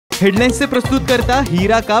Headlines से प्रस्तुत करता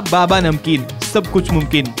हीरा का बाबा नमकीन, सब कुछ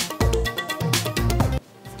मुमकिन।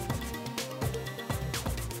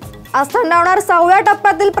 आज थंडावणार 6व्या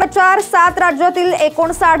टप्प्यातील प्रचार। 7 राज्यातील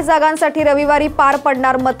 59 जागांसाठी रविवारी पार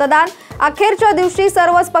पडणार मतदान। अखेरच्या दिवशी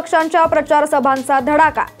सर्वच पक्षांच्या प्रचार सभांचा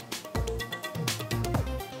धडाका।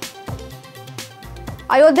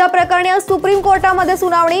 अयोध्या प्रकरणी आज सुप्रीम कोर्टामध्ये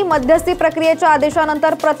सुनावणी। मध्यस्थी प्रक्रियेच्या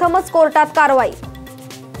आदेशानंतर प्रथमच कोर्टात कारवाई।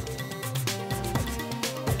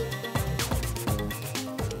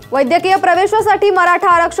 वैद्यकीय प्रवेशासाठी मराठा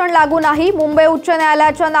आरक्षण लागू नाही। मुंबई उच्च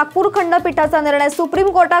न्यायालयाच्या नागपूर खंडपीठाचा निर्णय सुप्रीम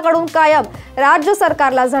कोर्टाकडून कायम। राज्य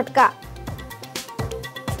सरकारला झटका।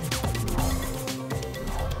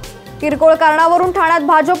 किरकोळ कारणावरून ठाण्यात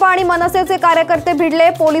भाजप आणि मनसेचे कार्यकर्ते भिडले।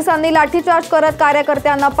 पोलिसांनी लाठीचार्ज करत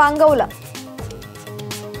कार्यकर्त्यांना पांगवलं।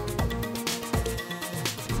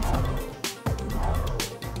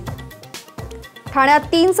 ठाण्यात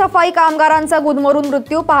 3 सफाई कामगारांचा गुदमरून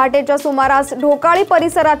मृत्यू। पहाटेच्या सुमारास ढोकाळी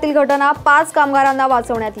परिसरातील घटना। 5 कामगारांना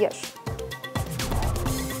वाचवण्यात यश।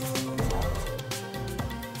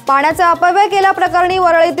 पाण्याचा अपव्यय केल्याप्रकरणी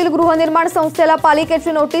वरळीतील गृहनिर्माण संस्थेला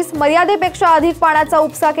पालिकेची नोटीस। मर्यादेपेक्षा अधिक पाण्याचा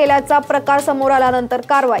उपसा केल्याचा प्रकार समोर आल्यानंतर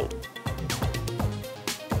कारवाई।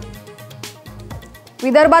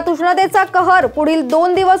 विदर्भात उष्णतेचा कहर। पुढील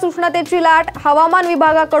 2 दिवस उष्णतेची लाट। हवामान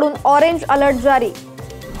विभागाकडून ऑरेंज अलर्ट जारी।